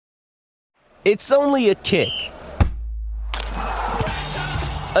It's only a kick,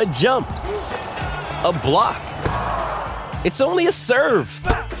 a jump, a block. It's only a serve.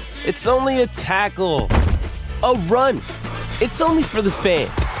 It's only a tackle, a run. It's only for the fans.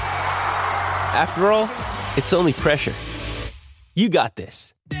 After all, it's only pressure. You got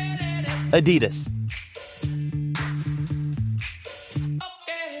this. Adidas.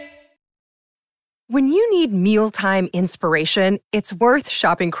 When you need mealtime inspiration, it's worth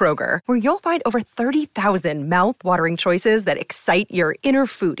shopping Kroger, where you'll find over 30,000 mouth-watering choices that excite your inner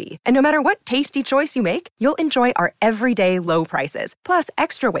foodie. And no matter what tasty choice you make, you'll enjoy our everyday low prices, plus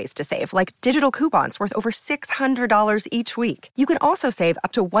extra ways to save, like digital coupons worth over $600 each week. You can also save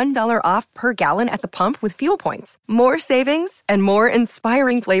up to $1 off per gallon at the pump with fuel points. More savings and more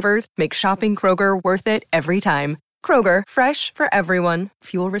inspiring flavors make shopping Kroger worth it every time. Kroger, fresh for everyone.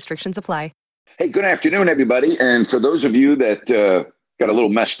 Fuel restrictions apply. Hey, good afternoon, everybody. And for those of you that got a little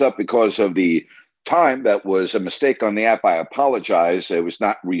messed up because of the time, that was a mistake on the app. I apologize. It was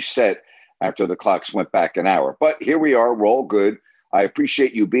not reset after the clocks went back an hour. But here we are. We're all good. I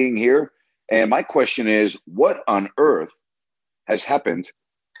appreciate you being here. And my question is, what on earth has happened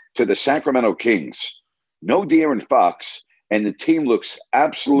to the Sacramento Kings? No De'Aaron Fox, and the team looks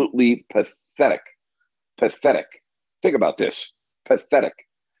absolutely pathetic. Pathetic. Think about this. Pathetic.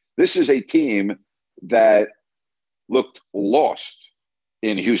 This is a team that looked lost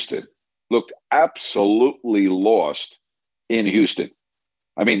in Houston, looked absolutely lost in Houston.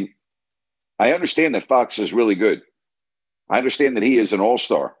 I mean, I understand that Fox is really good. I understand that he is an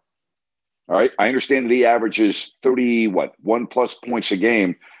all-star. All right. I understand that he averages 1+ points a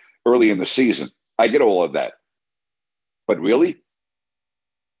game early in the season. I get all of that. But really?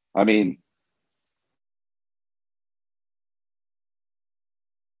 I mean,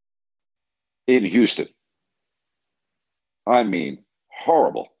 in Houston. I mean,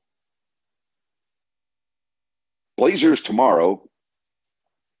 horrible. Blazers tomorrow.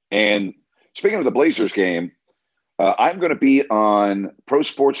 And speaking of the Blazers game, I'm going to be on Pro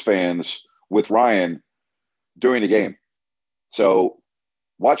Sports Fans with Ryan during the game. So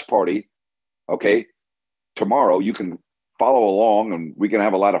watch party, okay? Tomorrow you can follow along and we can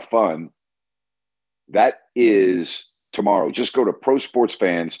have a lot of fun. That is tomorrow. Just go to Pro Sports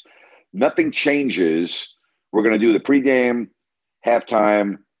Fans. Nothing changes. We're going to do the pregame,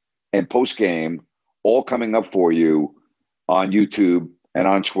 halftime, and postgame all coming up for you on YouTube and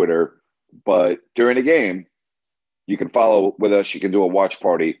on Twitter. But during the game, you can follow with us. You can do a watch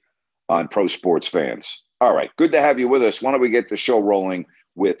party on Pro Sports Fans. All right. Good to have you with us. Why don't we get the show rolling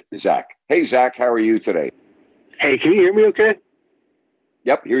with Zach? Hey, Zach, how are you today? Hey, can you hear me okay?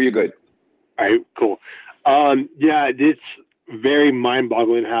 Yep, hear you good. All right, cool. Yeah, it's very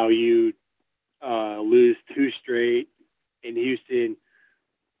mind-boggling how you lose 2 straight in Houston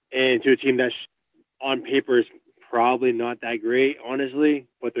and to a team that's on paper is probably not that great, honestly,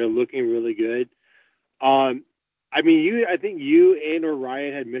 but they're looking really good. I think you and or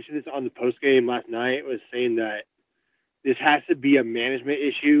Ryan had mentioned this on the postgame last night, was saying that this has to be a management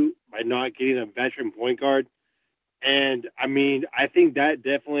issue by not getting a veteran point guard. And, I mean, I think that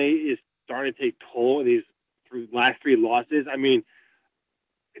definitely is starting to take toll in these last 3 losses. I mean,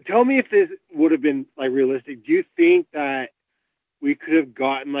 tell me if this would have been, like, realistic. Do you think that we could have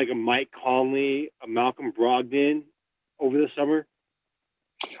gotten, like, a Mike Conley, a Malcolm Brogdon over the summer?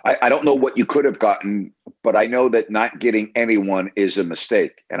 I don't know what you could have gotten, but I know that not getting anyone is a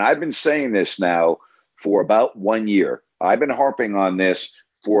mistake. And I've been saying this now for about 1 year. I've been harping on this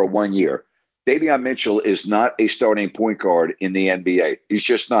for 1 year. Davion Mitchell is not a starting point guard in the NBA. He's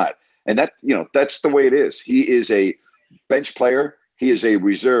just not. And that's the way it is. He is a bench player. He is a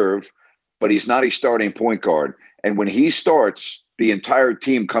reserve, but he's not a starting point guard. And when he starts, the entire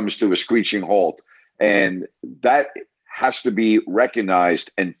team comes to a screeching halt. And that has to be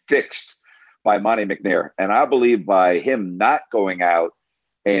recognized and fixed by Monte McNair. And I believe by him not going out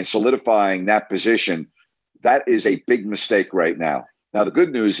and solidifying that position, that is a big mistake right now. Now, the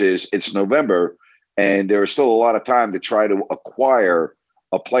good news is it's November, and there is still a lot of time to try to acquire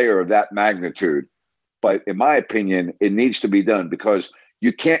a player of that magnitude. But in my opinion, it needs to be done because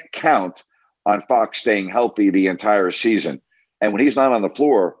you can't count on Fox staying healthy the entire season. And when he's not on the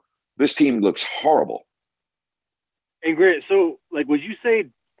floor, this team looks horrible. And Grant, so, like, would you say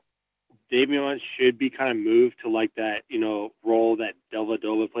Davion should be kind of moved to, like, that, role that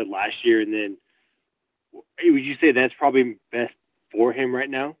Dellavedova played last year? And then would you say that's probably best for him right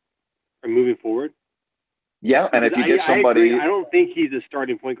now or moving forward? Yeah, and if you get somebody... I don't think he's a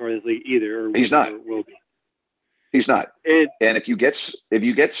starting point guard in this league either. He's not. Will be. He's not. And if you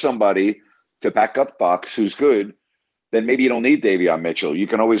get somebody to back up Fox who's good, then maybe you don't need Davion Mitchell. You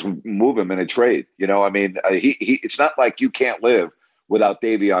can always move him in a trade. I mean, it's not like you can't live without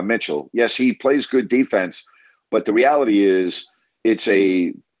Davion Mitchell. Yes, he plays good defense, but the reality is it's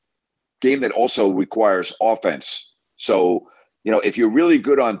a game that also requires offense. So, if you're really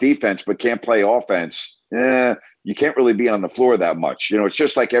good on defense but can't play offense, you can't really be on the floor that much. It's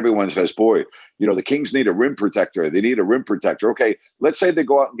just like everyone says, boy, the Kings need a rim protector. They need a rim protector. Okay, let's say they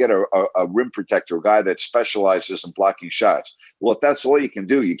go out and get a rim protector, a guy that specializes in blocking shots. Well, if that's all you can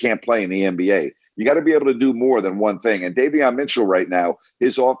do, you can't play in the NBA. You got to be able to do more than one thing. And Davion Mitchell right now,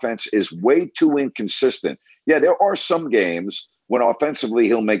 his offense is way too inconsistent. Yeah, there are some games when offensively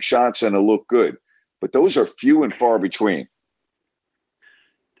he'll make shots and it'll look good, but those are few and far between.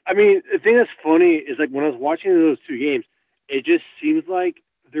 I mean, the thing that's funny is like when I was watching those two games, it just seems like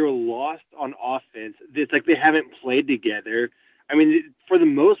they're lost on offense. It's like they haven't played together. I mean, for the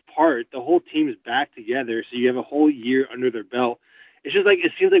most part, the whole team's back together, so you have a whole year under their belt. It's just like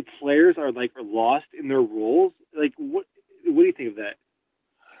it seems like players are lost in their roles. Like, what do you think of that?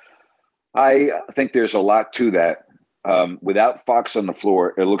 I think there's a lot to that. Without Fox on the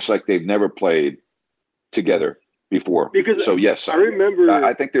floor, it looks like they've never played together before. So yes, I remember.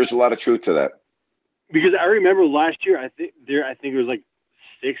 I think there's a lot of truth to that. Because I remember last year, I think it was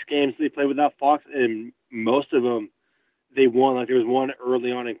 6 games they played without Fox, and most of them they won. Like there was one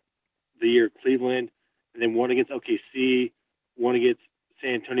early on in the year, Cleveland, and then one against OKC, one against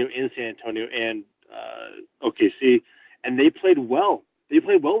San Antonio in San Antonio, and OKC, and they played well. They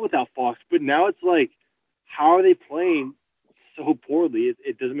played well without Fox, but now it's like, how are they playing so poorly?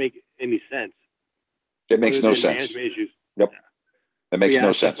 It doesn't make any sense. It makes no sense. Management issues. Yep. It makes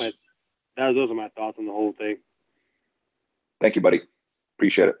no sense. Those are my thoughts on the whole thing. Thank you, buddy.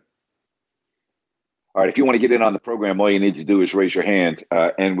 Appreciate it. All right. If you want to get in on the program, all you need to do is raise your hand,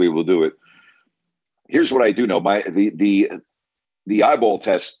 and we will do it. Here's what I do know. The eyeball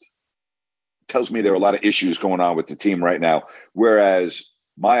test tells me there are a lot of issues going on with the team right now. Whereas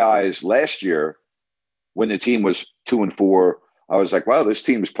my eyes last year, when the team was 2-4, I was like, wow, this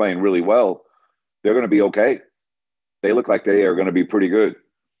team is playing really well. They're going to be okay. They look like they are going to be pretty good.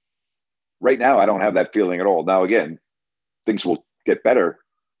 Right now, I don't have that feeling at all. Now, again, things will get better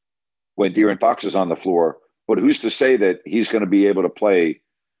when De'Aaron Fox is on the floor. But who's to say that he's going to be able to play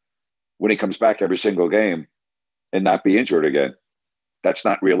when he comes back every single game and not be injured again? That's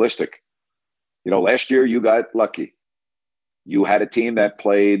not realistic. Last year you got lucky. You had a team that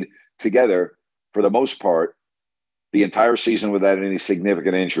played together for the most part the entire season without any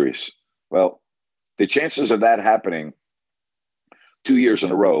significant injuries. Well, the chances of that happening 2 years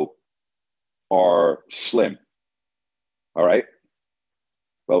in a row are slim. All right?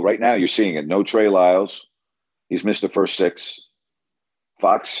 Well, right now you're seeing it. No Trey Lyles. He's missed the first 6.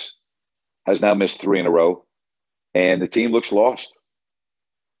 Fox has now missed 3 in a row, and the team looks lost.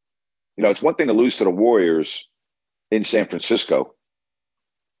 It's one thing to lose to the Warriors in San Francisco.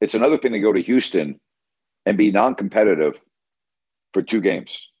 It's another thing to go to Houston and be non-competitive for 2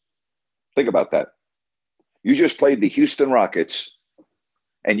 games. Think about that. You just played the Houston Rockets,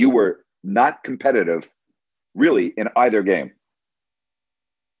 and you were not competitive, really, in either game.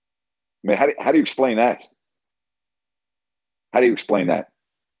 I mean, how do you explain that? How do you explain that?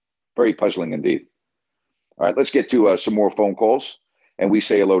 Very puzzling indeed. All right, let's get to some more phone calls, and we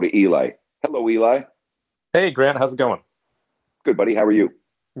say hello to Eli. Hello, Eli. Hey, Grant. How's it going? Good, buddy. How are you?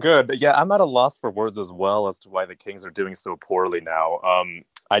 Good. Yeah, I'm at a loss for words as well as to why the Kings are doing so poorly now.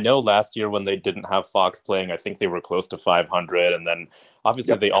 I know last year when they didn't have Fox playing, I think they were close to 500, and then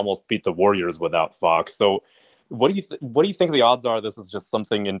obviously they almost beat the Warriors without Fox. So what do you think the odds are this is just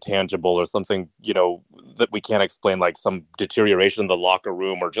something intangible or something, that we can't explain, like some deterioration in the locker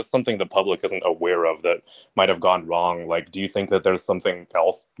room or just something the public isn't aware of that might have gone wrong? Like, do you think that there's something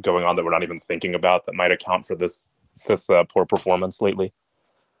else going on that we're not even thinking about that might account for this poor performance lately?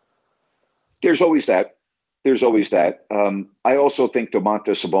 There's always that. I also think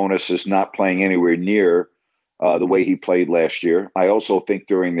Domantas Sabonis is not playing anywhere near the way he played last year. I also think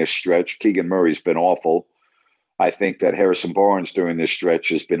during this stretch, Keegan Murray's been awful. I think that Harrison Barnes during this stretch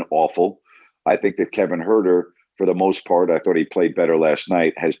has been awful. I think that Kevin Huerter, for the most part, I thought he played better last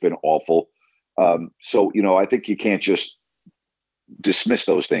night, has been awful. So, I think you can't just dismiss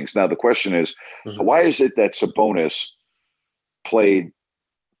those things. Now, the question is, why is it that Sabonis played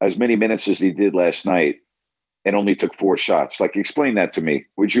as many minutes as he did last night and only took 4 shots? Like, explain that to me.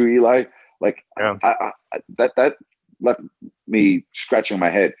 Would you, Eli? Like, yeah. That left me scratching my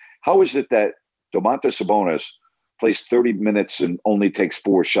head. How is it that Domantas Sabonis plays 30 minutes and only takes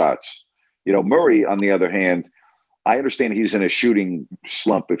 4 shots? Murray, on the other hand, I understand he's in a shooting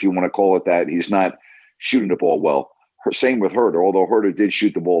slump, if you want to call it that. He's not shooting the ball well. Same with Herter, although Herter did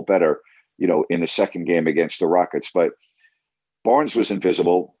shoot the ball better, in the second game against the Rockets. But Barnes was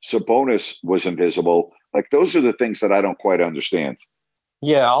invisible. Sabonis was invisible. Like, those are the things that I don't quite understand.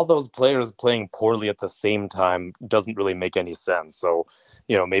 Yeah, all those players playing poorly at the same time doesn't really make any sense. So,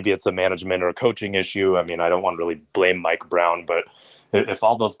 maybe it's a management or a coaching issue. I mean, I don't want to really blame Mike Brown, but if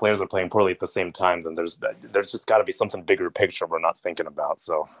all those players are playing poorly at the same time, then there's just got to be something bigger picture we're not thinking about.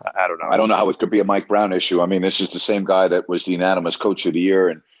 So I don't know. I don't know how it could be a Mike Brown issue. I mean, this is the same guy that was the unanimous coach of the year,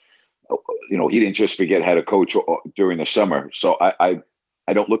 and he didn't just forget how to coach during the summer. So I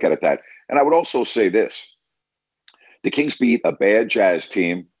don't look at it that. And I would also say this: the Kings beat a bad Jazz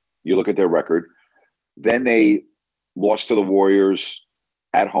team. You look at their record. Then they lost to the Warriors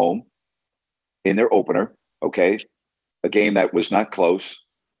at home in their opener. Okay. A game that was not close.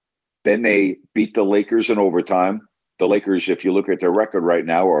 Then they beat the Lakers in overtime. The Lakers, if you look at their record right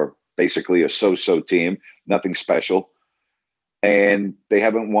now, are basically a so-so team, nothing special. And they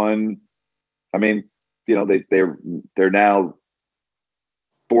haven't won. I mean, they're now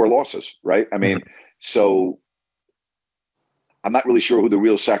 4 losses, right? I mean, so I'm not really sure who the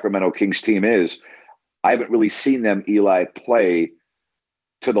real Sacramento Kings team is. I haven't really seen them, Eli, play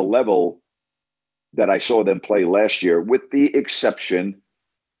to the level that I saw them play last year, with the exception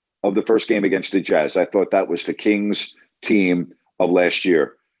of the first game against the Jazz. I thought that was the Kings team of last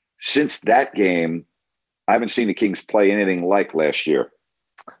year. Since that game, I haven't seen the Kings play anything like last year.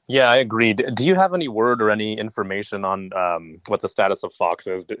 Yeah, I agree. Do you have any word or any information on what the status of Fox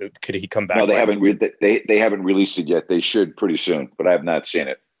is? Could he come back? No, they haven't. They haven't released it yet. They should pretty soon, but I have not seen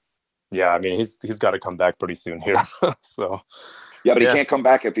it. Yeah, I mean, he's got to come back pretty soon here. So. Yeah, but he can't come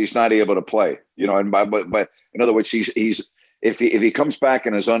back if he's not able to play. And but in other words, he's if he comes back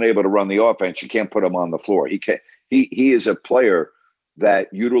and is unable to run the offense, you can't put him on the floor. He is a player that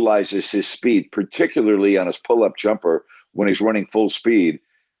utilizes his speed, particularly on his pull-up jumper when he's running full speed.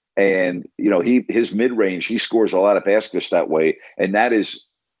 And his mid-range, he scores a lot of baskets that way, and that is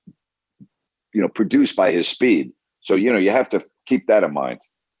produced by his speed. So you have to keep that in mind.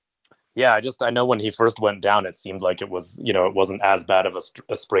 Yeah, I know when he first went down, it seemed like it was, it wasn't as bad of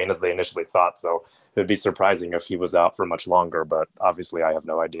a sprain as they initially thought. So it would be surprising if he was out for much longer, but obviously I have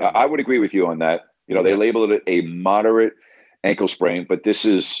no idea. I would agree with you on that. They labeled it a moderate ankle sprain, but this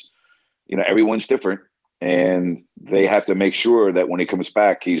is, everyone's different, and they have to make sure that when he comes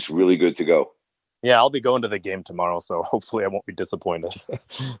back, he's really good to go. Yeah, I'll be going to the game tomorrow, so hopefully I won't be disappointed.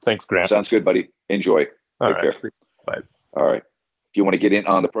 Thanks, Grant. Sounds good, buddy. Enjoy. All Take right. care. Bye. All right. If you want to get in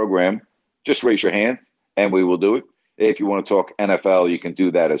on the program, just raise your hand and we will do it. If you want to talk NFL, you can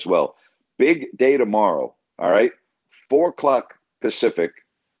do that as well. Big day tomorrow. All right. 4:00 Pacific,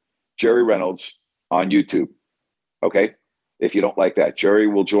 Jerry Reynolds on YouTube. Okay. If you don't like that, Jerry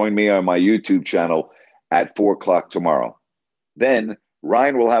will join me on my YouTube channel at 4:00 tomorrow. Then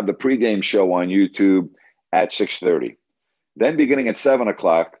Ryan will have the pregame show on YouTube at 6:30. Then beginning at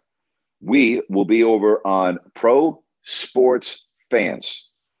 7:00, we will be over on Pro Sports Fans.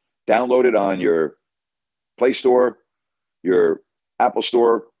 Download it on your Play Store, your Apple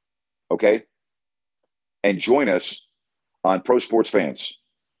Store, okay? And join us on Pro Sports Fans.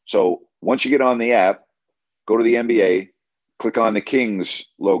 So once you get on the app, go to the NBA, click on the Kings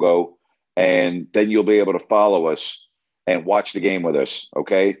logo, and then you'll be able to follow us and watch the game with us,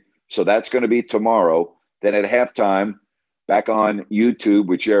 okay? So that's going to be tomorrow. Then at halftime, back on YouTube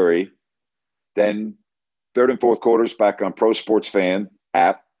with Jerry. Then third and fourth quarters back on Pro Sports Fan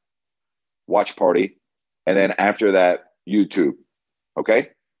app, watch party, and then after that, YouTube. Okay?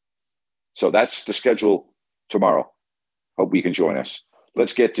 So that's the schedule tomorrow. Hope you can join us.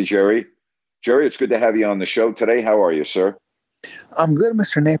 Let's get to Jerry. Jerry, it's good to have you on the show today. How are you, sir? I'm good,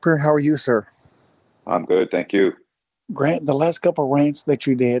 Mr. Napier. How are you, sir? I'm good, thank you. Grant, the last couple of rants that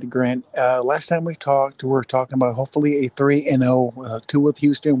you did, Grant, last time we talked, we were talking about hopefully a 3-0, 2 with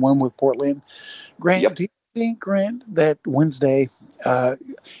Houston, 1 with Portland. Grant, Yep. Do you think, Grant, that Wednesday,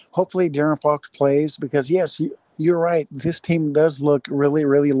 hopefully De'Aaron Fox plays? Because, yes, you're right. This team does look really,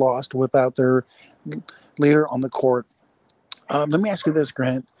 really lost without their leader on the court. Let me ask you this,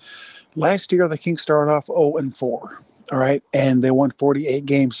 Grant. Last year, the Kings started off 0-4, all right, and they won 48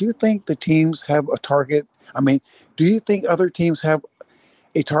 games. Do you think the teams have a target? I mean, do you think other teams have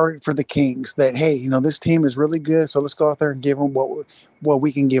a target for the Kings that, hey, this team is really good, so let's go out there and give them what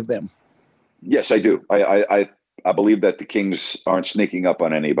we can give them? Yes, I do. I believe that the Kings aren't sneaking up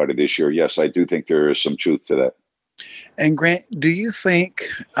on anybody this year. Yes, I do think there is some truth to that. And Grant, do you think,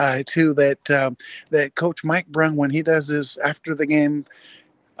 too, that Coach Mike Brown, when he does his after the game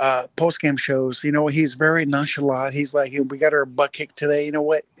post-game shows, he's very nonchalant. He's like, we got our butt kicked today. You know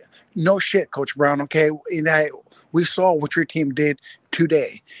what? no shit, Coach Brown. Okay, we saw what your team did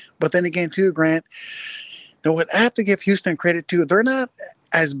today, but then again, too, Grant. You know what? I have to give Houston credit too. They're not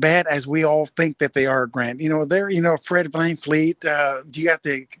as bad as we all think that they are, Grant. They're Fred VanVleet. You got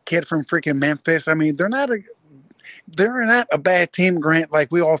the kid from freaking Memphis. I mean, they're not a bad team, Grant,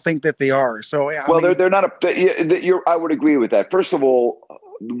 like we all think that they are. So they're not I would agree with that. First of all,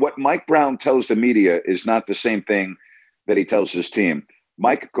 what Mike Brown tells the media is not the same thing that he tells his team.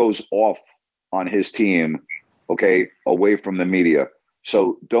 Mike goes off on his team, okay, away from the media.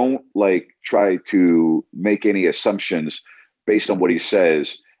 So don't try to make any assumptions based on what he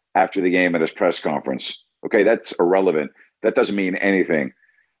says after the game at his press conference. Okay, that's irrelevant. That doesn't mean anything.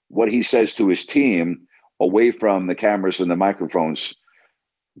 What he says to his team away from the cameras and the microphones,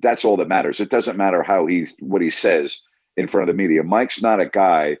 that's all that matters. It doesn't matter what he says in front of the media. Mike's not a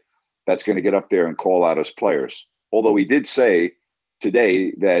guy that's going to get up there and call out his players. Although he did say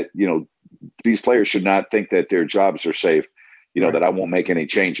today that, these players should not think that their jobs are safe, right. That I won't make any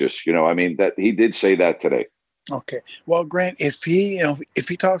changes. That he did say that today. Okay. Well, Grant, if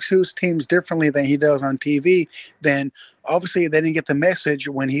he talks to his teams differently than he does on TV, then obviously they didn't get the message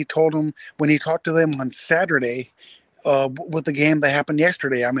when he talked to them on Saturday with the game that happened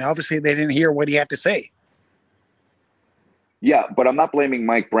yesterday. I mean, obviously they didn't hear what he had to say. Yeah, but I'm not blaming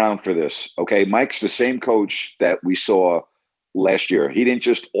Mike Brown for this. Okay. Mike's the same coach that we saw last year. He didn't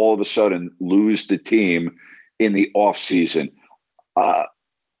just all of a sudden lose the team in the off season.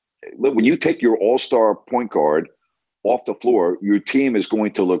 When you take your all-star point guard off the floor, your team is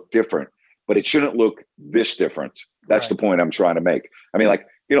going to look different, but it shouldn't look this different. That's the point I'm trying to make. I mean,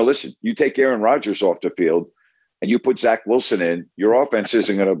 listen, you take Aaron Rodgers off the field and you put Zach Wilson in, your offense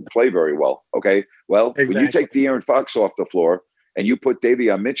isn't going to play very well. Okay. Well, exactly. When you take De'Aaron Fox off the floor and you put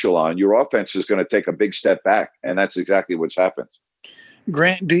Davion Mitchell on, your offense is going to take a big step back. And that's exactly what's happened.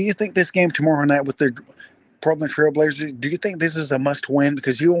 Grant, do you think this game tomorrow night with the Portland Trailblazers, do you think this is a must-win?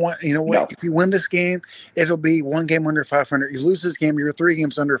 Because no. If you win this game, it'll be one game under 500. You lose this game, you're 3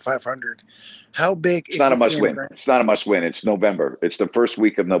 games under 500. How big? It's not a must-win. It's not a must-win. It's November. It's the first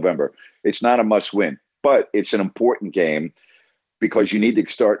week of November. It's not a must-win, but it's an important game because you need to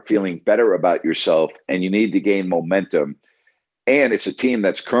start feeling better about yourself and you need to gain momentum. And it's a team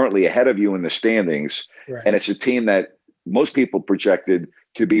that's currently ahead of you in the standings, right. And it's a team that most people projected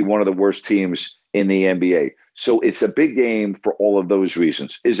to be one of the worst teams in the NBA. So it's a big game for all of those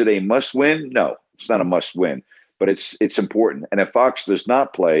reasons. Is it a must win? No, it's not a must win, but it's important. And if Fox does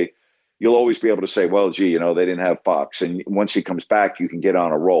not play, you'll always be able to say, well, gee, they didn't have Fox. And once he comes back, you can get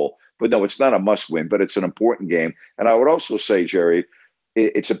on a roll. But no, it's not a must win, but it's an important game. And I would also say, Jerry,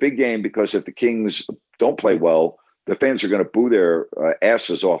 it's a big game because if the Kings don't play well, the fans are going to boo their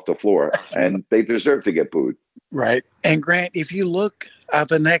asses off the floor, and they deserve to get booed. Right. And Grant, if you look at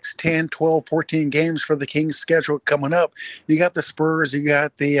the next 10, 12, 14 games for the Kings schedule coming up, you got the Spurs, you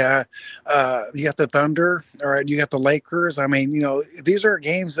got the Thunder, all right, you got the Lakers. I mean, these are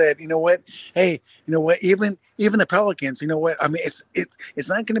games that, hey, even the Pelicans, I mean, it's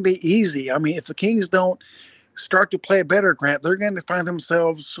not going to be easy. I mean, if the Kings don't start to play better, Grant, they're going to find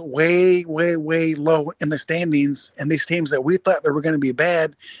themselves way, way, way low in the standings. And these teams that we thought they were going to be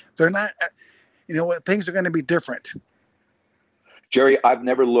bad, they're not. Things are going to be different. Jerry, I've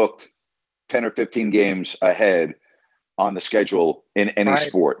never looked 10 or 15 games ahead on the schedule in any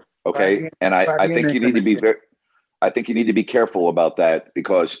sport. Okay. And I think you need to be I think you need to be careful about that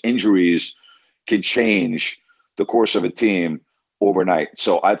because injuries can change the course of a team overnight.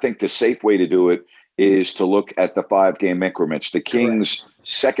 So I think the safe way to do it is to look at the 5-game increments. The Kings'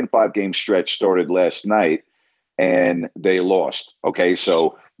 second 5-game stretch started last night and they lost. Okay.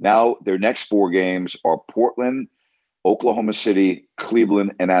 So now their next 4 games are Portland, Oklahoma City,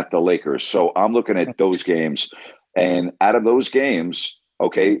 Cleveland, and at the Lakers. So I'm looking at those games. And out of those games,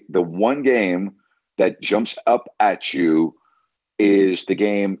 okay, the one game that jumps up at you is the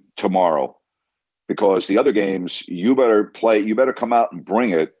game tomorrow. Because the other games, you better come out and bring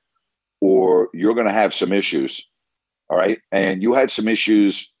it, or you're going to have some issues. All right. And you had some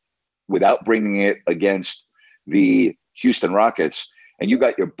issues without bringing it against the Houston Rockets, and you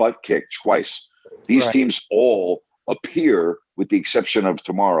got your butt kicked twice. These teams all appear, with the exception of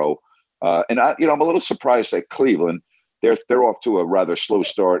tomorrow. And I'm a little surprised at Cleveland. They're off to a rather slow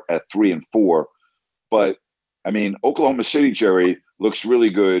start at 3-4. But I mean, Oklahoma City, Jerry, looks really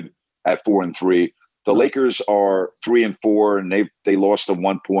good at 4-3. The Lakers are 3-4, and they lost a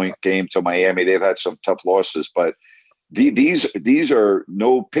 1-point game to Miami. They've had some tough losses, but these are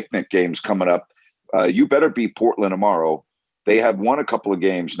no picnic games coming up. You better beat Portland tomorrow. They have won a couple of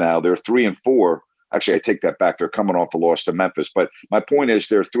games now. They're 3-4. Actually, I take that back. They're coming off a loss to Memphis. But my point is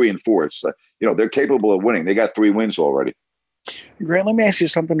they're 3-4. It's, they're capable of winning. They got 3 wins already. Grant, let me ask you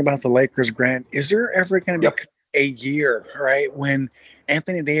something about the Lakers, Grant. Is there ever going to be a year, right, when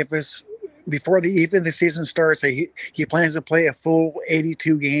Anthony Davis, before even the season starts, he plans to play a full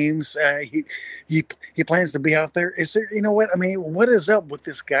 82 games? He plans to be out there. Is there, what? I mean, what is up with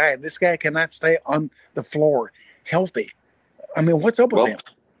this guy? This guy cannot stay on the floor healthy. I mean, what's up with him?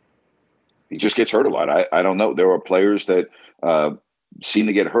 He just gets hurt a lot. I don't know. There are players that seem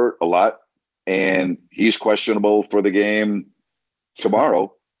to get hurt a lot, and he's questionable for the game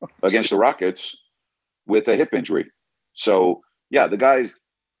tomorrow against the Rockets with a hip injury. So yeah, the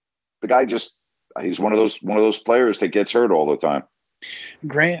guy just, he's one of those players that gets hurt all the time.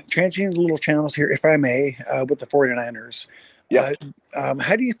 Grant, changing the little channels here, if I may, with the 49ers. Yeah.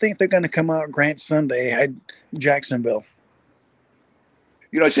 How do you think they're going to come out, Grant, Sunday at Jacksonville?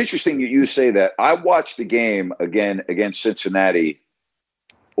 It's interesting you say that. I watched the game again against Cincinnati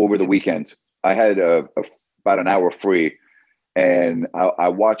over the weekend. I had about an hour free, and I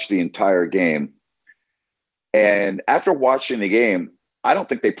watched the entire game. And after watching the game, I don't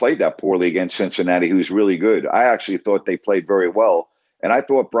think they played that poorly against Cincinnati, who's really good. I actually thought they played very well. And I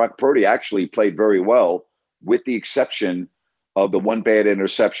thought Brock Purdy actually played very well, with the exception of the one bad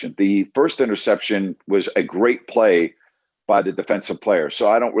interception. The first interception was a great play by the defensive player. So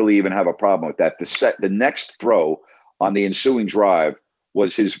I don't really even have a problem with that. The next throw on the ensuing drive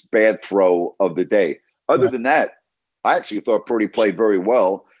was his bad throw of the day. Other than that, I actually thought Purdy played very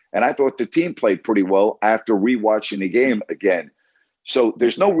well. And I thought the team played pretty well after rewatching the game again. So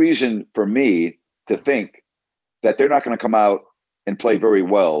there's no reason for me to think that they're not going to come out and play very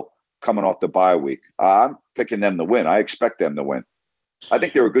well coming off the bye week. I'm picking them to win. I expect them to win. I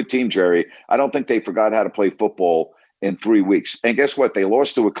think they're a good team, Jerry. I don't think they forgot how to play football in 3 weeks. And guess what? They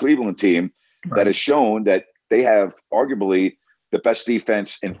lost to a Cleveland team that has shown that they have arguably the best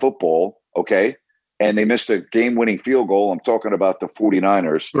defense in football, okay? And they missed a game-winning field goal. I'm talking about the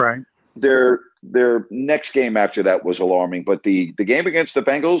 49ers. Right. Their next game after that was alarming. But the game against the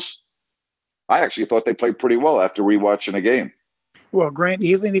Bengals, I actually thought they played pretty well after rewatching the game. Well, Grant,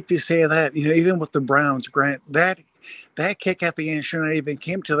 even if you say that, even with the Browns, Grant, that kick at the end shouldn't have even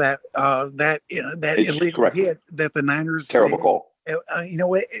came to that illegal hit that the Niners. Terrible call.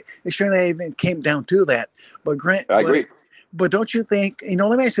 It shouldn't have even came down to that. But Grant, I agree. But don't you think,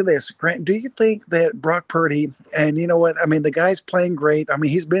 let me ask you this, Grant, do you think that Brock Purdy, and the guy's playing great.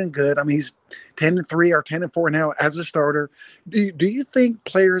 He's been good. He's 10-3 or 10-4 now as a starter. Do you think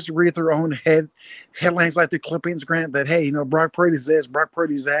players read their own headlines like the clippings, Grant, that, hey, Brock Purdy's this, Brock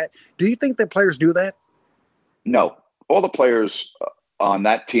Purdy's that? Do you think that players do that? No. All the players on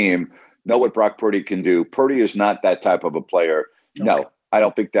that team know what Brock Purdy can do. Purdy is not that type of a player. Okay. No, I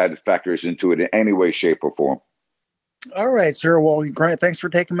don't think that factors into it in any way, shape, or form. All right, sir. Well, Grant, thanks for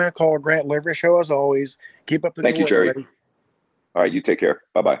taking my call. Grant, love your show as always. Keep up the Thank you, Jerry. Buddy. All right, you take care.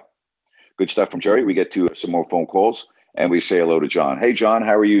 Bye-bye. Good stuff from Jerry. We get to some more phone calls, and we say hello to John. Hey, John,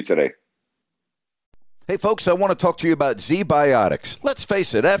 how are you today? Hey, folks, I want to talk to you about Z-Biotics. Let's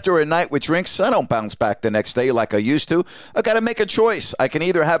face it, after a night with drinks, I don't bounce back the next day like I used to. I got to make a choice. I can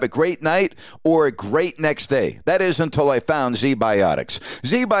either have a great night or a great next day. That is until I found Z-Biotics.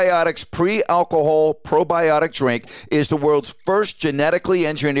 Z-Biotics pre-alcohol probiotic drink is the world's first genetically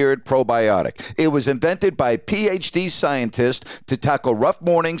engineered probiotic. It was invented by PhD scientists to tackle rough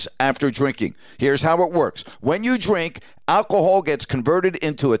mornings after drinking. Here's how it works. When you drink, alcohol gets converted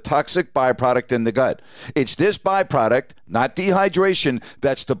into a toxic byproduct in the gut. It's this byproduct, not dehydration,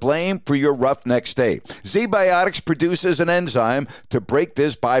 that's to blame for your rough next day. Z-Biotics produces an enzyme to break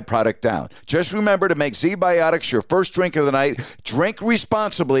this byproduct down. Just remember to make Z-Biotics your first drink of the night. Drink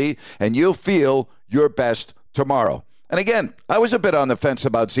responsibly, and you'll feel your best tomorrow. And again, I was a bit on the fence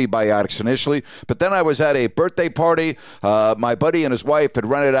about Z-Biotics initially, but then I was at a birthday party. My buddy and his wife had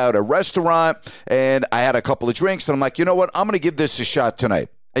rented out a restaurant, and I had a couple of drinks, and I'm like, you know what? I'm going to give this a shot tonight.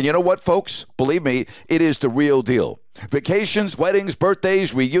 And you know what, folks? Believe me, it is the real deal. Vacations, weddings,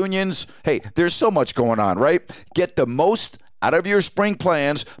 birthdays, reunions. Hey, there's so much going on, right? Get the most out of your spring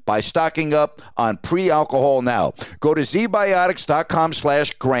plans by stocking up on pre-alcohol now. Go to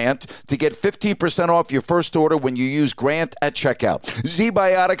zbiotics.com/Grant to get 15% off your first order when you use Grant at checkout.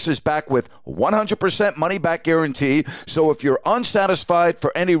 Z-Biotics is back with 100% money-back guarantee, so if you're unsatisfied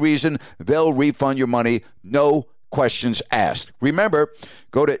for any reason, they'll refund your money. No questions asked. Remember,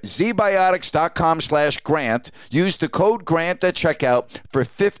 go to zbiotics.com/Grant. Use the code GRANT at checkout for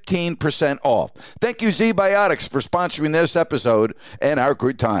 15% off. Thank you, Z-Biotics, for sponsoring this episode and our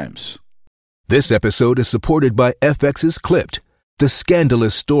good times. This episode is supported by FX's Clipped, The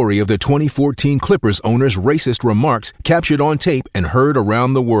scandalous story of the 2014 Clippers owner's racist remarks captured on tape and heard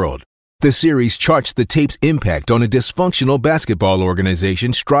around the world. The series charts the tape's impact on a dysfunctional basketball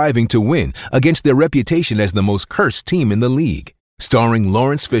organization striving to win against their reputation as the most cursed team in the league. Starring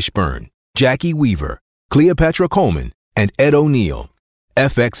Lawrence Fishburne, Jackie Weaver, Cleopatra Coleman, and Ed O'Neill.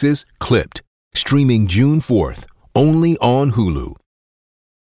 FX's Clipped, streaming June 4th, only on Hulu.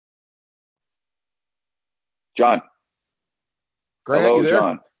 John. Grant, hello, you there?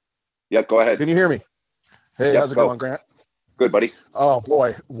 John. Yeah, go ahead. Can you hear me? Hey, Yep, how's it go. going, Grant? Good, buddy. Oh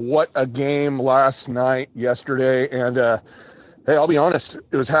boy, what a game last night, yesterday, and hey, I'll be honest,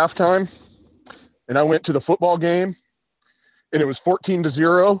 it was halftime, and I went to the football game, and it was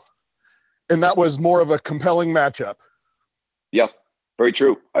 14-0, and that was more of a compelling matchup. Yeah, very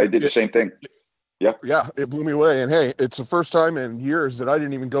true. I did the same thing. Yeah, it blew me away. And hey, it's the first time in years that I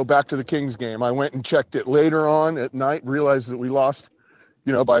didn't even go back to the Kings game. I went and checked it later on at night, realized that we lost,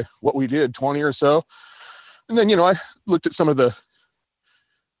 by what we did, 20 or so. And then, I looked at some of the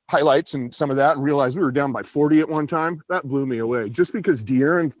highlights and some of that and realized we were down by 40 at one time. That blew me away. Just because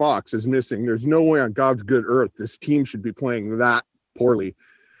De'Aaron Fox is missing, there's no way on God's good earth this team should be playing that poorly.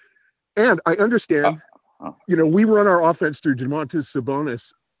 And I understand, we run our offense through Domantas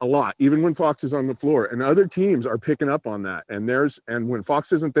Sabonis a lot, even when Fox is on the floor, and other teams are picking up on that. And when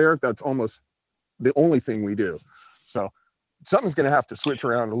Fox isn't there, that's almost the only thing we do. So something's going to have to switch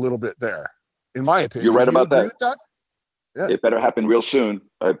around a little bit there, in my opinion. You're right about agree that. with that? Yeah. It better happen real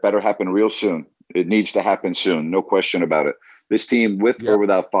soon. It needs to happen soon. No question about it. This team, with or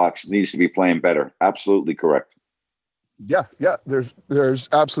without Fox, needs to be playing better. Absolutely correct. Yeah. There's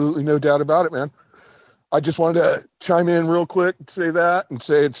absolutely no doubt about it, man. I just wanted to chime in real quick, say that, and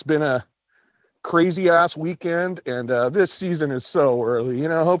say it's been a crazy ass weekend, and this season is so early.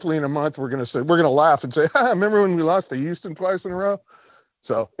 Hopefully in a month we're gonna laugh and say, remember when we lost to Houston twice in a row?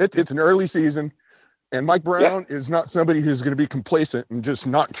 So it's an early season, and Mike Brown is not somebody who's going to be complacent and just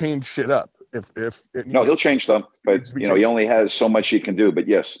not change shit up. If it No, he'll change them, but he only has so much he can do. But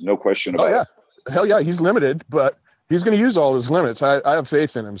yes, no question about it. Hell yeah, he's limited, but he's going to use all his limits. I have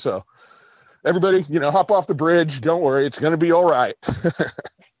faith in him. So everybody, hop off the bridge. Don't worry, it's going to be all right.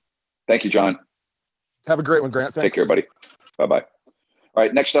 Thank you, John. Have a great one, Grant. Thanks. Take care, buddy. Bye-bye. All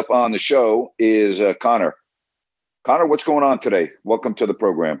right, next up on the show is Connor. Connor, what's going on today? Welcome to the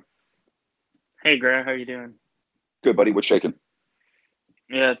program. Hey, Grant. How you doing? Good, buddy. What's shaking?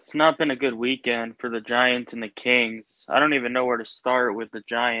 Yeah, it's not been a good weekend for the Giants and the Kings. I don't even know where to start with the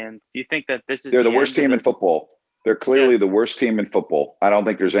Giants. Do you think that this is They're the worst team in football. They're clearly the worst team in football. I don't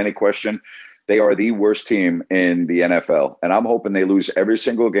think there's any question. They are the worst team in the NFL, and I'm hoping they lose every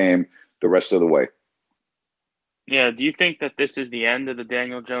single game the rest of the way. Yeah, do you think that this is the end of the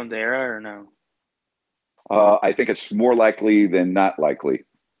Daniel Jones era or no? I think it's more likely than not likely.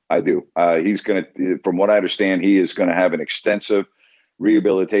 I do. He's going to, from what I understand, he is going to have an extensive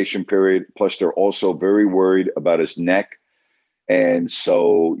rehabilitation period. Plus, they're also very worried about his neck. And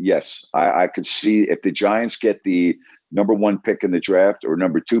so, yes, I could see if the Giants get the number 1 pick in the draft or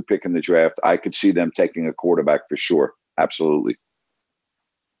number 2 pick in the draft, I could see them taking a quarterback for sure. Absolutely.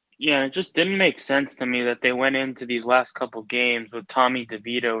 Yeah, it just didn't make sense to me that they went into these last couple games with Tommy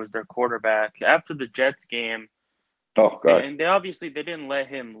DeVito as their quarterback. After the Jets game, oh God, and they didn't let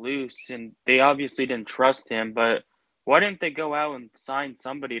him loose, and they obviously didn't trust him. But why didn't they go out and sign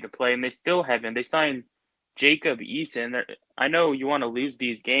somebody to play? And they still haven't. They signed Jacob Eason. I know you want to lose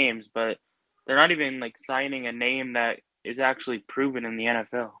these games, but they're not even signing a name that is actually proven in the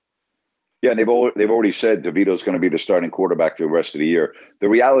NFL. Yeah, and they've already said DeVito's going to be the starting quarterback for the rest of the year. The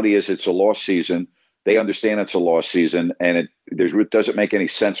reality is it's a lost season. They understand it's a lost season, and it doesn't make any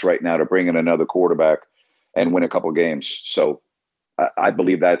sense right now to bring in another quarterback and win a couple games. So I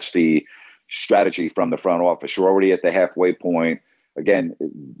believe that's the strategy from the front office. You're already at the halfway point. Again,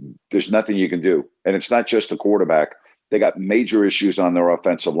 there's nothing you can do. And it's not just the quarterback. They got major issues on their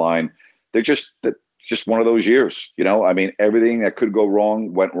offensive line. They're just one of those years. Everything that could go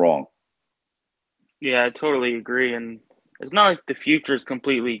wrong went wrong. Yeah, I totally agree. And it's not like the future is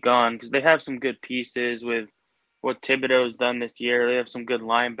completely gone because they have some good pieces with what Thibodeau's done this year. They have some good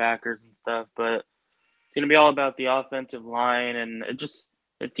linebackers and stuff, but it's going to be all about the offensive line. And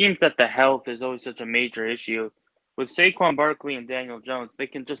it seems that the health is always such a major issue. With Saquon Barkley and Daniel Jones, they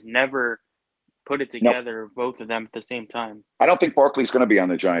can just never put it together, both of them at the same time. I don't think Barkley's going to be on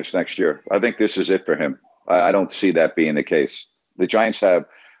the Giants next year. I think this is it for him. I don't see that being the case. The Giants have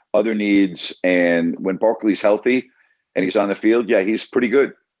other needs, and when Barkley's healthy and he's on the field, yeah, he's pretty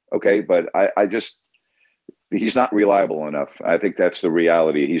good. Okay, but he's not reliable enough. I think that's the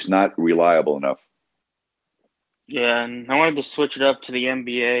reality. He's not reliable enough. Yeah, and I wanted to switch it up to the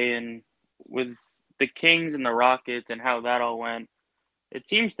NBA and with the Kings and the Rockets and how that all went. It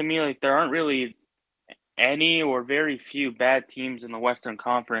seems to me like there aren't really any or very few bad teams in the Western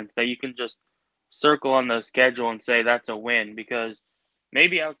Conference that you can just circle on the schedule and say that's a win because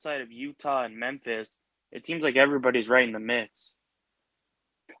maybe outside of Utah and Memphis, it seems like everybody's right in the mix.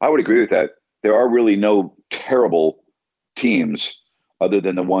 I would agree with that. There are really no terrible teams other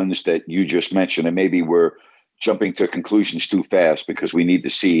than the ones that you just mentioned. And maybe we're jumping to conclusions too fast because we need to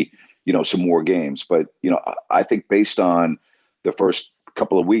see, some more games. But, I think based on the first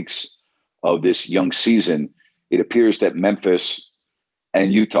couple of weeks of this young season, it appears that Memphis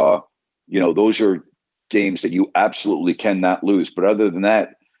and Utah, those are games that you absolutely cannot lose. But other than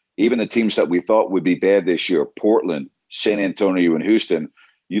that, even the teams that we thought would be bad this year, Portland, San Antonio, and Houston,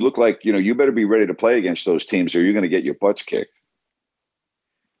 you look like, you better be ready to play against those teams or you're going to get your butts kicked.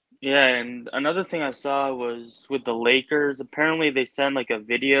 Yeah, and another thing I saw was with the Lakers, apparently they sent like a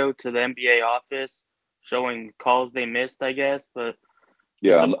video to the NBA office showing calls they missed, I guess, but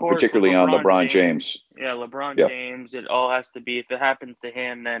Yeah, of course, particularly on LeBron James. Yeah, LeBron Yeah. James, it all has to be, if it happens to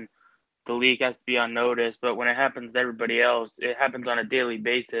him, then the league has to be on notice. But when it happens to everybody else, it happens on a daily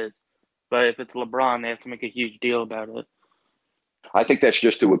basis. But if it's LeBron, they have to make a huge deal about it. I think that's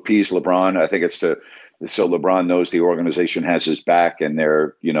just to appease LeBron. I think it's so LeBron knows the organization has his back and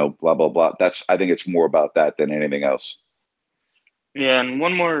they're, blah, blah, blah. I think it's more about that than anything else. Yeah, and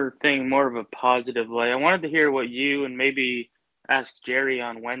one more thing, more of a positive light. I wanted to hear what you and maybe ask Jerry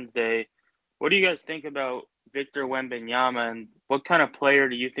on Wednesday. What do you guys think about Victor Wembanyama and what kind of player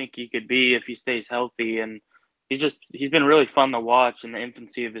do you think he could be if he stays healthy? And he's been really fun to watch in the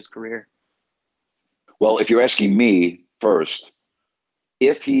infancy of his career. Well, if you're asking me first,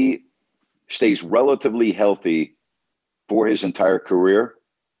 if he stays relatively healthy for his entire career,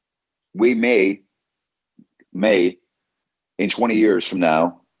 we may in 20 years from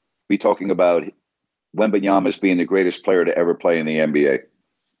now be talking about Wembanyama as being the greatest player to ever play in the NBA.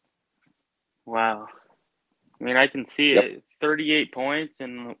 Wow. I mean, I can see it. 38 points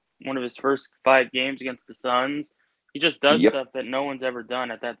in one of his first 5 games against the Suns. He just does stuff that no one's ever done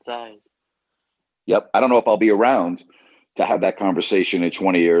at that size. Yep. I don't know if I'll be around to have that conversation in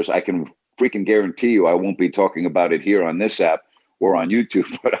 20 years. I can freaking guarantee you I won't be talking about it here on this app or on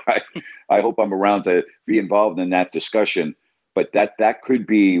YouTube, but I hope I'm around to be involved in that discussion. But that could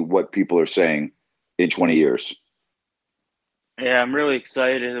be what people are saying in 20 years. Yeah, I'm really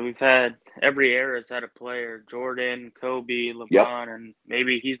excited. We've had every era's had a player, Jordan, Kobe, LeBron, and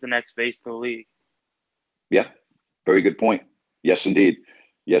maybe he's the next face to the league. Yeah, very good point. Yes, indeed.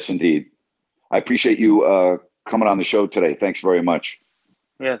 Yes, indeed. I appreciate you coming on the show today. Thanks very much.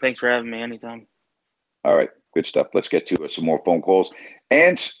 Yeah, thanks for having me anytime. All right, good stuff. Let's get to some more phone calls.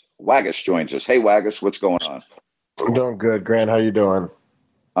 And Waggis joins us. Hey, Waggis, what's going on? I'm doing good, Grant. How you doing?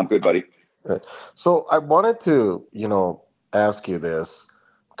 I'm good, buddy. Good. So I wanted to, ask you this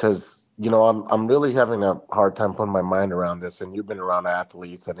because, I'm really having a hard time putting my mind around this, and you've been around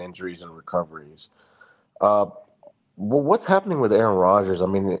athletes and injuries and recoveries. Well, what's happening with Aaron Rodgers? I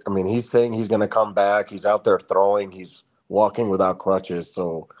mean, he's saying he's going to come back. He's out there throwing. He's walking without crutches.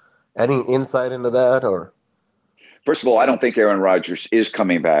 So any insight into that? Or first of all, I don't think Aaron Rodgers is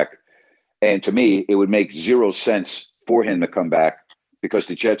coming back. And to me, it would make zero sense for him to come back because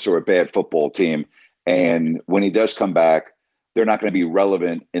the Jets are a bad football team. And when he does come back, they're not going to be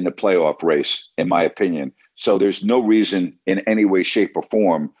relevant in the playoff race, in my opinion. So there's no reason in any way, shape, or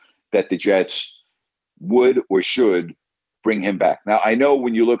form that the Jets would or should bring him back. Now, I know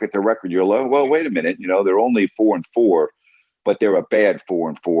when you look at the record, you're like, well, wait a minute. They're only 4-4, but they're a bad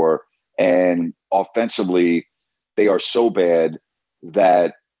 4-4. And offensively, they are so bad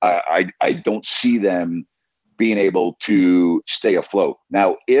that I don't see them being able to stay afloat.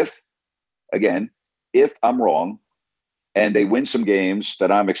 Now, if I'm wrong and they win some games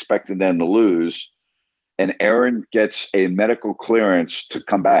that I'm expecting them to lose, and Aaron gets a medical clearance to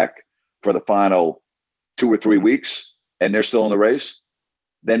come back for the final 2 or 3 weeks and they're still in the race,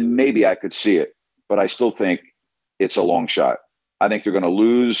 then maybe I could see it. But I still think it's a long shot. I think they're going to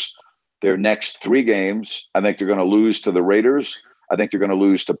lose their next 3 games. I think they're going to lose to the Raiders. I think they're going to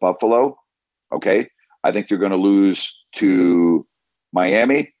lose to Buffalo. Okay. I think they're going to lose to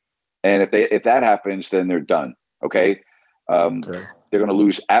Miami. And if that happens, then they're done. Okay. They're going to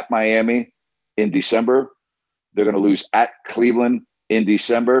lose at Miami in December. They're going to lose at Cleveland in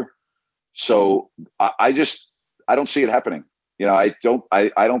December. So I don't see it happening. I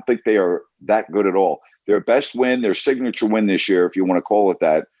don't think they are that good at all. Their best win, their signature win this year, if you want to call it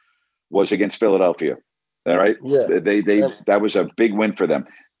that, was against Philadelphia. All right. Yeah. That was a big win for them.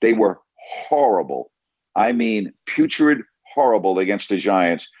 They were horrible I mean, putrid, horrible against the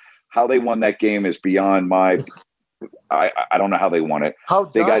Giants. How they won that game is beyond my. I don't know how they won it. How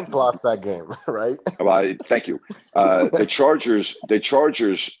They Giants lost that game, right? Well, thank you. The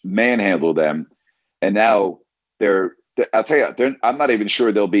Chargers manhandled them, and now I'll tell you, I'm not even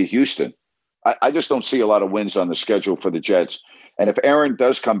sure they'll beat Houston. I just don't see a lot of wins on the schedule for the Jets. And if Aaron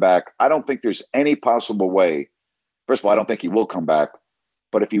does come back, I don't think there's any possible way. First of all, I don't think he will come back.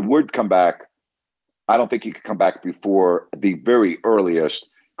 But if he would come back, I don't think he could come back before the very earliest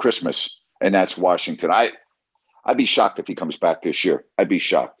Christmas, and that's Washington. I'd be shocked if he comes back this year. I'd be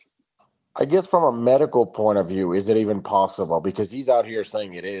shocked. I guess from a medical point of view, is it even possible? Because he's out here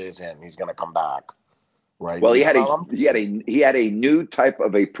saying it is, and he's going to come back, right? Well, he had a new type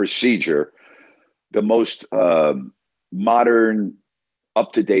of a procedure, the most modern,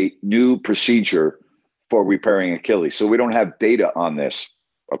 up-to-date new procedure for repairing Achilles. So we don't have data on this,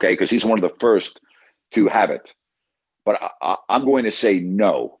 okay? Because he's one of the first to have it. But I'm going to say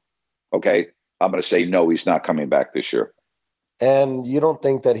no, okay? I'm going to say no, he's not coming back this year. And you don't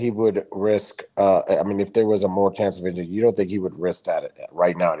think that he would risk, if there was a more chance of injury, you don't think he would risk that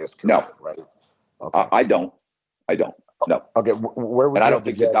right now in his career, no. Right? Okay. I don't. No. Okay, where would and I don't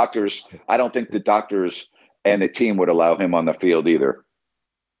think the doctors and the team would allow him on the field either.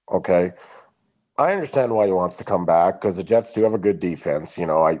 Okay. I understand why he wants to come back because the Jets do have a good defense.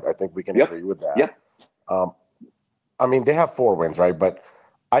 I think we can agree with that. Yeah. They have 4 wins, right? But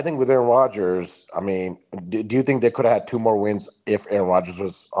I think with Aaron Rodgers, do you think they could have had 2 more wins if Aaron Rodgers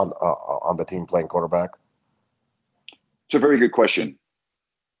was on the team playing quarterback? It's a very good question.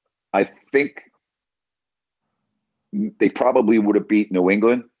 I think they probably would have beat New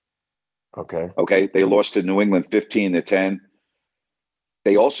England. Okay. They lost to New England 15-10.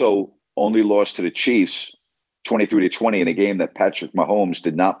 They also only lost to the Chiefs 23-20 in a game that Patrick Mahomes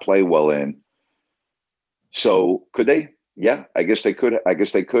did not play well in. So could they? Yeah, I guess they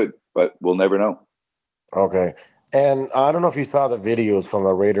could. But we'll never know. Okay. And I don't know if you saw the videos from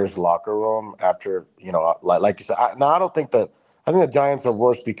the Raiders locker room after, like you said. I think the Giants are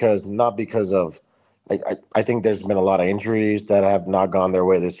worse not because of. I think there's been a lot of injuries that have not gone their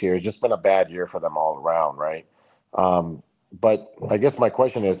way this year. It's just been a bad year for them all around, right? But I guess my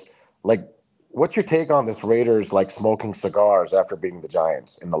question is, what's your take on this Raiders smoking cigars after beating the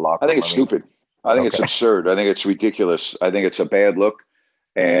Giants in the locker room? I think it's stupid. I think it's absurd. I think it's ridiculous. I think it's a bad look,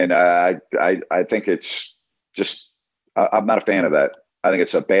 and I think it's just. I'm not a fan of that. I think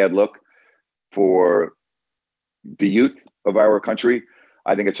it's a bad look for the youth of our country.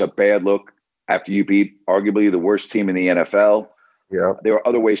 I think it's a bad look after you beat arguably the worst team in the NFL. Yeah, there are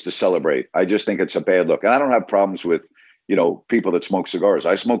other ways to celebrate. I just think it's a bad look, and I don't have problems with people that smoke cigars.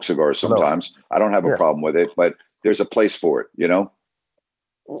 I smoke cigars sometimes. I don't have a problem with it, but there's a place for it.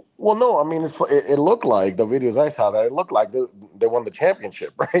 Well, no, it looked like the videos I saw that it looked like they won the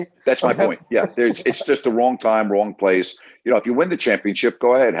championship, right? That's my point. Yeah, it's just the wrong time, wrong place. If you win the championship,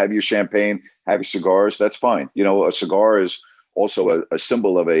 go ahead, have your champagne, have your cigars. That's fine. A cigar is also a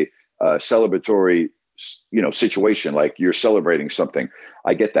symbol of a celebratory, situation. Like you're celebrating something.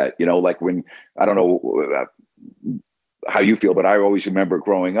 I get that. Like when I don't know how you feel, but I always remember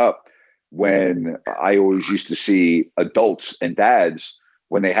growing up when I always used to see adults and dads.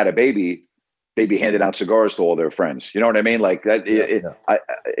 When they had a baby, they'd be handing out cigars to all their friends. You know what I mean? Like that.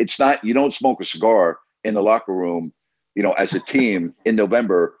 It's not. You don't smoke a cigar in the locker room, as a team in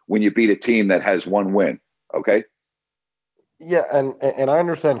November when you beat a team that has 1 win. Okay. Yeah, and I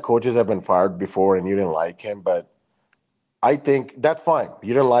understand coaches have been fired before, and you didn't like him, but I think that's fine.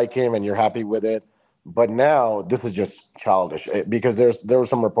 You didn't like him, and you're happy with it. But now this is just childish because there were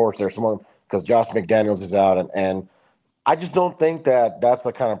some reports because Josh McDaniels is out, and I just don't think that's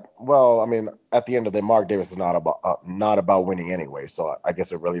the kind of at the end of the day, Mark Davis is not about winning anyway, so I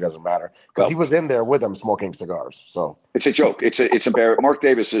guess it really doesn't matter because he was in there with them smoking cigars. So it's a joke. It's embarrassing. Mark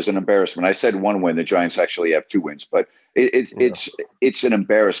Davis is an embarrassment. I said 1 win. The Giants actually have 2 wins, but it's an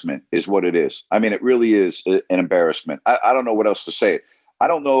embarrassment, is what it is. It really is an embarrassment. I don't know what else to say. I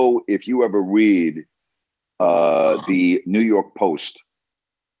don't know if you ever read the New York Post,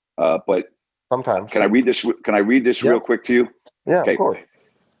 but. Sometimes. Can I read this real quick to you? Yeah, okay. Of course.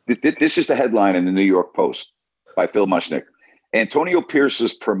 This is the headline in the New York Post by Phil Mushnick. Antonio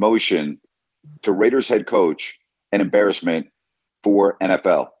Pierce's promotion to Raiders head coach, an embarrassment for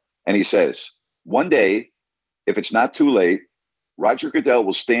NFL. And he says, one day, if it's not too late, Roger Goodell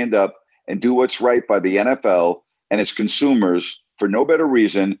will stand up and do what's right by the NFL and its consumers for no better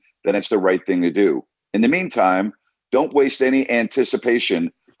reason than it's the right thing to do. In the meantime, don't waste any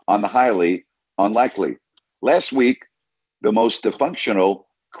anticipation on the highly unlikely. Last week, the most dysfunctional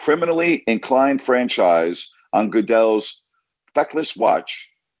criminally inclined franchise on Goodell's feckless watch,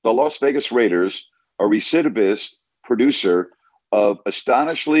 the Las Vegas Raiders, a recidivist producer of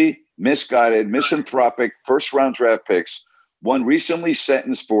astonishingly misguided, misanthropic first-round draft picks, one recently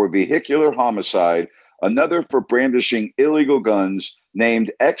sentenced for vehicular homicide, another for brandishing illegal guns,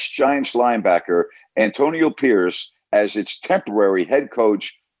 named ex-Giants linebacker Antonio Pierce as its temporary head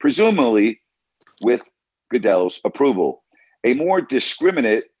coach, presumably with Goodell's approval. A more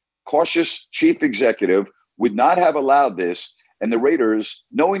discriminate, cautious chief executive would not have allowed this, and the Raiders,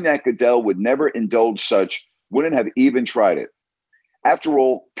 knowing that Goodell would never indulge such, wouldn't have even tried it. After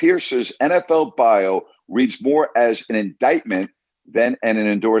all, Pierce's NFL bio reads more as an indictment than an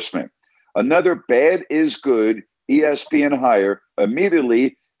endorsement. Another bad is good ESPN hire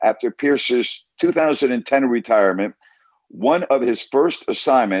immediately after Pierce's 2010 retirement. One of his first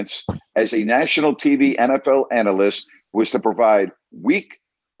assignments as a national TV NFL analyst was to provide week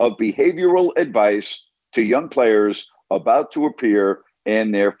of behavioral advice to young players about to appear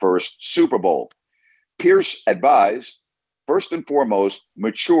in their first Super Bowl. Pierce advised, first and foremost,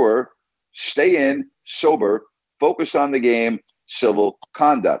 mature, stay in, sober, focus on the game, civil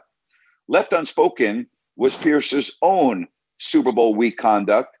conduct. Left unspoken was Pierce's own Super Bowl week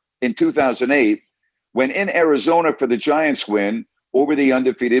conduct in 2008 when in Arizona for the Giants win over the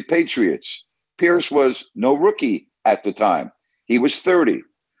undefeated Patriots. Pierce was no rookie at the time. He was 30,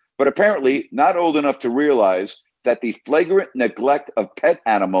 but apparently not old enough to realize that the flagrant neglect of pet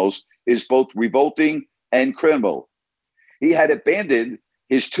animals is both revolting and criminal. He had abandoned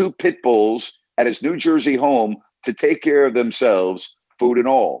his 2 pit bulls at his New Jersey home to take care of themselves, food and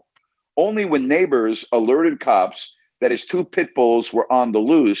all. Only when neighbors alerted cops that his 2 pit bulls were on the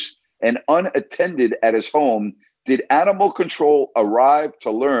loose and unattended at his home did animal control arrive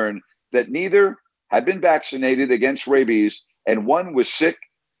to learn that neither had been vaccinated against rabies and one was sick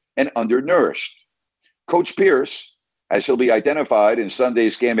and undernourished. Coach Pierce, as he'll be identified in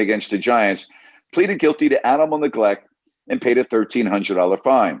Sunday's game against the Giants, pleaded guilty to animal neglect and paid a $1,300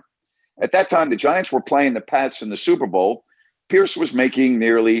 fine. At that time, the Giants were playing the Pats in the Super Bowl. Pierce was making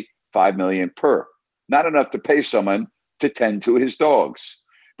nearly $5 million per, not enough to pay someone to tend to his dogs.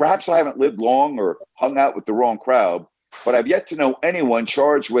 Perhaps I haven't lived long or hung out with the wrong crowd, but I've yet to know anyone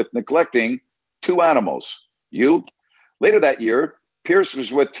charged with neglecting 2 animals. You? Later that year, Pierce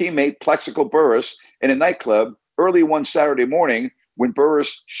was with teammate Plexico Burress in a nightclub early one Saturday morning when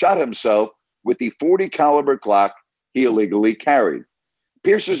Burress shot himself with the .40 caliber Glock he illegally carried.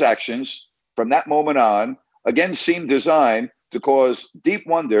 Pierce's actions from that moment on again seemed designed to cause deep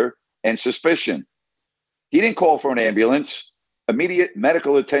wonder and suspicion. He didn't call for an ambulance, immediate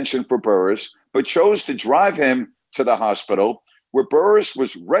medical attention for Burress, but chose to drive him to the hospital where Burress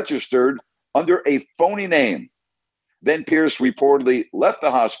was registered under a phony name. Then Pierce reportedly left the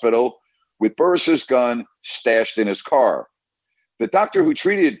hospital with Burress's gun stashed in his car. The doctor who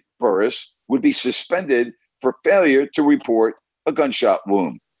treated Burress would be suspended for failure to report a gunshot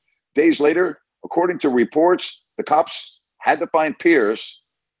wound. Days later, according to reports, the cops had to find Pierce,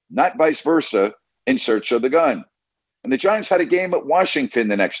 not vice versa, in search of the gun. And the Giants had a game at Washington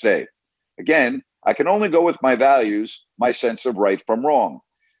the next day. Again, I can only go with my values, my sense of right from wrong.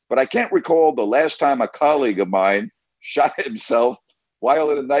 But I can't recall the last time a colleague of mine shot himself while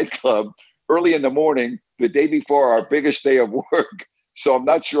at a nightclub early in the morning, the day before our biggest day of work. So I'm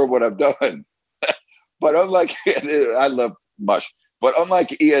not sure what I've done. But unlike, I love mush, but unlike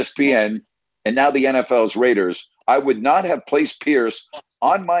ESPN and now the NFL's Raiders, I would not have placed Pierce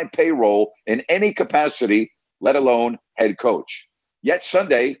on my payroll in any capacity, let alone head coach. Yet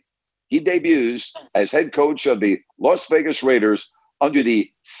Sunday, he debuts as head coach of the Las Vegas Raiders under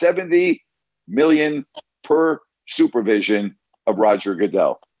the $70 million per supervision of Roger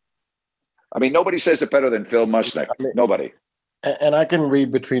Goodell. I mean, nobody says it better than Phil Mushnick. Nobody. And I can read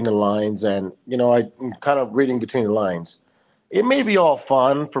between the lines, and, I'm kind of reading between the lines. It may be all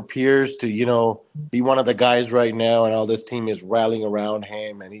fun for Pierce to, be one of the guys right now, and all this team is rallying around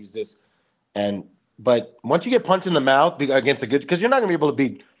him, and he's this. But once you get punched in the mouth against a good, because you're not going to be able to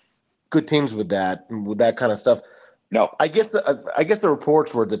beat good teams with that kind of stuff. No, I guess the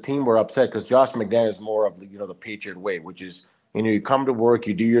reports were the team were upset because Josh McDaniels is more of the Patriot way, which is you come to work,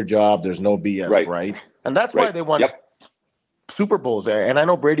 you do your job, there's no BS, right? And that's why they won Super Bowls. And I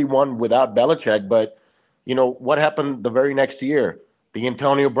know Brady won without Belichick, but what happened the very next year? The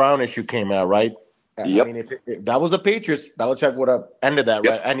Antonio Brown issue came out, right? Yep. I mean, if that was the Patriots, Belichick would have ended that,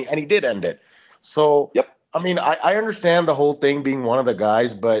 right? And he did end it. So, I mean, I understand the whole thing being one of the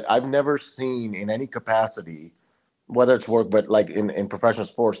guys, but I've never seen in any capacity, whether it's work, but like in professional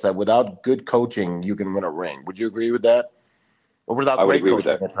sports, that without good coaching, you can win a ring. Would you agree with that? or without I would great agree with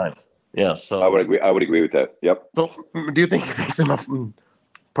coaching that. at times. Yeah, so I would agree with that. Yep. So, do you think he makes him a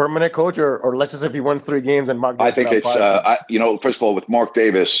permanent coach, or let's just say if he wins 3 games and Mark Davis I think it's first of all, with Mark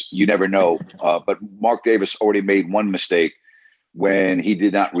Davis, you never know. But Mark Davis already made one mistake when he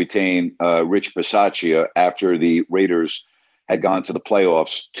did not retain Rich Bisaccia after the Raiders had gone to the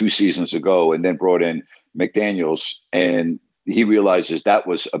playoffs 2 seasons ago, and then brought in McDaniels, and he realizes that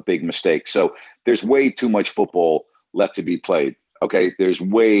was a big mistake. So there's way too much football left to be played. Okay, there's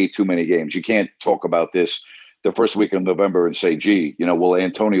way too many games. You can't talk about this the first week of November and say, gee, will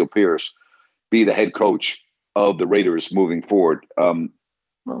Antonio Pierce be the head coach of the Raiders moving forward?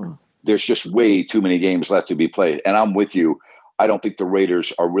 There's just way too many games left to be played. And I'm with you. I don't think the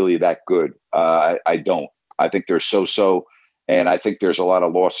Raiders are really that good. I don't. I think they're so-so, and I think there's a lot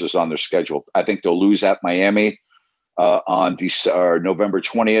of losses on their schedule. I think they'll lose at Miami on November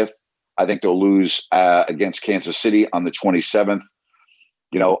 20th. I think they'll lose against Kansas City on the 27th.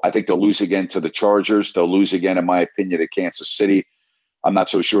 I think they'll lose again to the Chargers. They'll lose again, in my opinion, at Kansas City. I'm not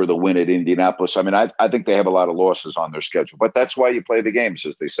so sure they'll win at Indianapolis. I mean, I think they have a lot of losses on their schedule, but that's why you play the games,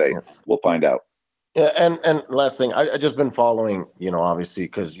 as they say. We'll find out. Yeah, and last thing, I just been following, obviously,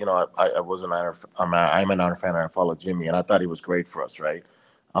 because I was I'm a Niner fan, and I follow Jimmy, and I thought he was great for us, right?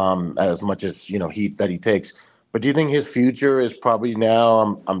 As much as heat that he takes. But do you think his future is probably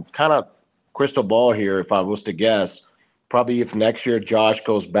now? I'm kind of crystal ball here, if I was to guess. Probably if next year Josh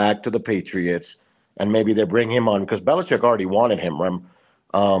goes back to the Patriots and maybe they bring him on, because Belichick already wanted him,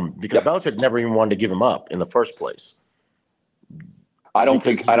 because Belichick never even wanted to give him up in the first place. I don't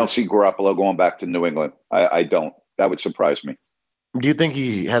see Garoppolo going back to New England. I don't. That would surprise me. Do you think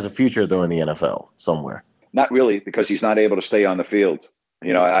he has a future, though, in the NFL somewhere? Not really, because he's not able to stay on the field.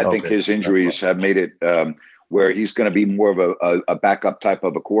 I think his injuries have made it where he's going to be more of a backup type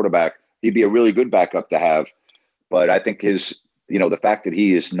of a quarterback. He'd be a really good backup to have. But I think his, the fact that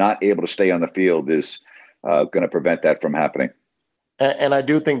he is not able to stay on the field is going to prevent that from happening. And I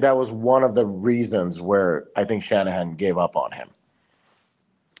do think that was one of the reasons where I think Shanahan gave up on him.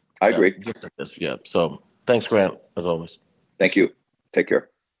 I agree. Yeah. So thanks, Grant, as always. Thank you. Take care.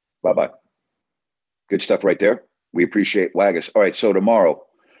 Bye-bye. Good stuff right there. We appreciate Waggis. All right. So tomorrow,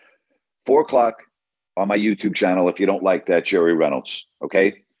 4:00 on my YouTube channel, if you don't like that, Jerry Reynolds.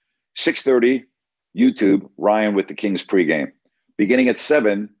 Okay. 6:30. YouTube, Ryan with the Kings pregame. Beginning at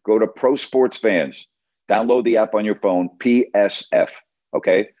 7, go to Pro Sports Fans. Download the app on your phone, PSF,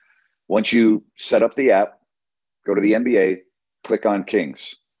 okay? Once you set up the app, go to the NBA, click on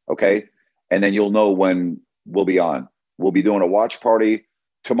Kings, okay? And then you'll know when we'll be on. We'll be doing a watch party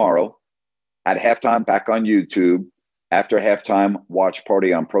tomorrow at halftime, back on YouTube. After halftime, watch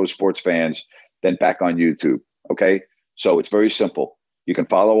party on Pro Sports Fans, then back on YouTube, okay? So it's very simple. You can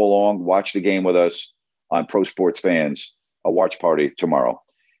follow along, watch the game with us on Pro Sports Fans, a watch party tomorrow.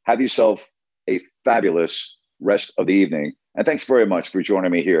 Have yourself a fabulous rest of the evening. And thanks very much for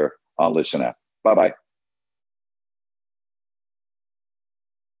joining me here on Listen App. Bye-bye.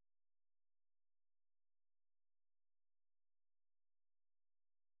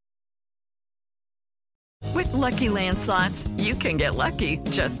 With Lucky Land Slots, you can get lucky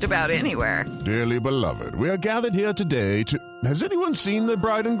just about anywhere. Dearly beloved, we are gathered here today to... Has anyone seen the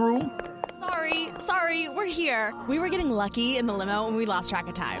bride and groom? Sorry, we're here. We were getting lucky in the limo and we lost track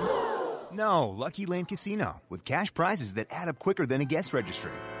of time. No, Lucky Land Casino, with cash prizes that add up quicker than a guest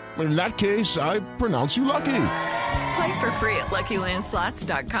registry. In that case, I pronounce you lucky. Play for free at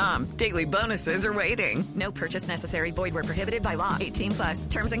LuckyLandSlots.com. Daily bonuses are waiting. No purchase necessary. Void where prohibited by law.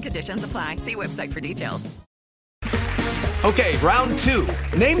 18+. Terms and conditions apply. See website for details. Okay, round 2.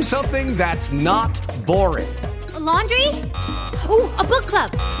 Name something that's not boring. A laundry? Ooh, a book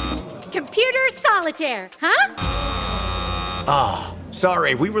club. Computer solitaire, huh? Ah,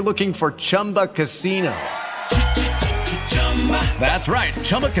 sorry. We were looking for Chumba Casino. That's right.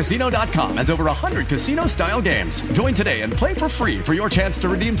 ChumbaCasino.com has over 100 casino-style games. Join today and play for free for your chance to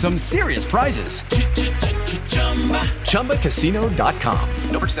redeem some serious prizes. ChumbaCasino.com.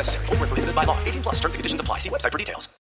 No purchase necessary. Void where prohibited by law. 18+. Terms and conditions apply. See website for details.